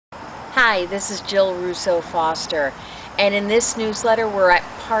Hi, this is Jill Russo Foster, and in this newsletter we're at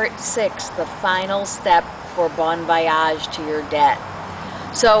part 6, the final step for Bon Voyage to your debt.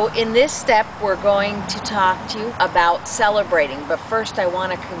 So in this step we're going to talk to you about celebrating, but first I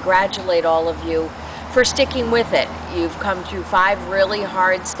want to congratulate all of you for sticking with it. You've come through 5 really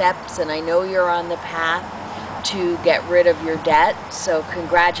hard steps, and I know you're on the path to get rid of your debt, so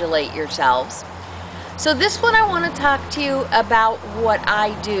congratulate yourselves. So this one I want to talk to you about what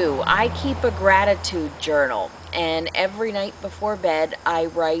I do. I keep a gratitude journal, and every night before bed I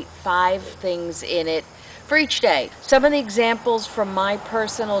write 5 things in it for each day. Some of the examples from my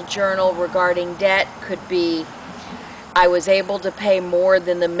personal journal regarding debt could be: I was able to pay more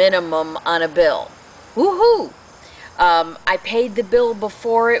than the minimum on a bill. Woohoo! I paid the bill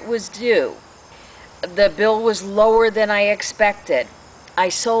before it was due. The bill was lower than I expected. I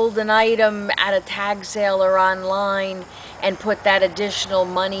sold an item at a tag sale or online and put that additional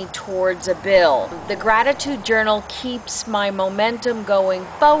money towards a bill. The gratitude journal keeps my momentum going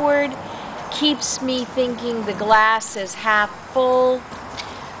forward, keeps me thinking the glass is half full.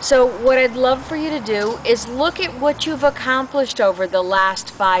 So what I'd love for you to do is look at what you've accomplished over the last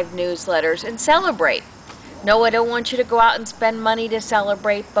 5 newsletters and celebrate. No, I don't want you to go out and spend money to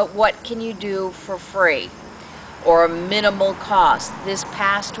celebrate, but what can you do for free or a minimal cost? This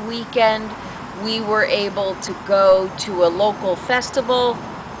past weekend, we were able to go to a local festival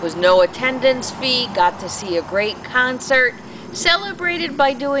with no attendance fee, got to see a great concert, celebrated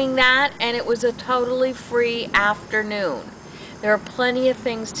by doing that, and it was a totally free afternoon. There are plenty of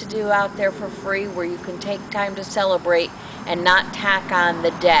things to do out there for free where you can take time to celebrate and not tack on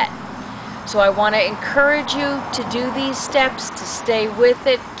the debt. So I want to encourage you to do these steps, to stay with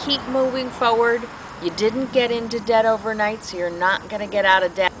it, keep moving forward. You didn't get into debt overnight, so you're not going to get out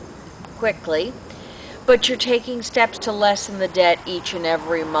of debt quickly, but you're taking steps to lessen the debt each and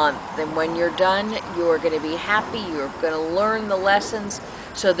every month. And when you're done, you're going to be happy. You're going to learn the lessons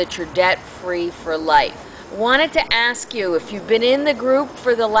so that you're debt-free for life. Wanted to ask you, if you've been in the group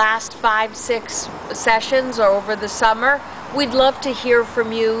for the last 5-6 sessions or over the summer, we'd love to hear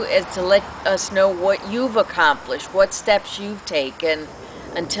from you and to let us know what you've accomplished, what steps you've taken.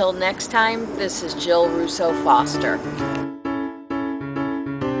 Until next time, this is Jill Russo Foster.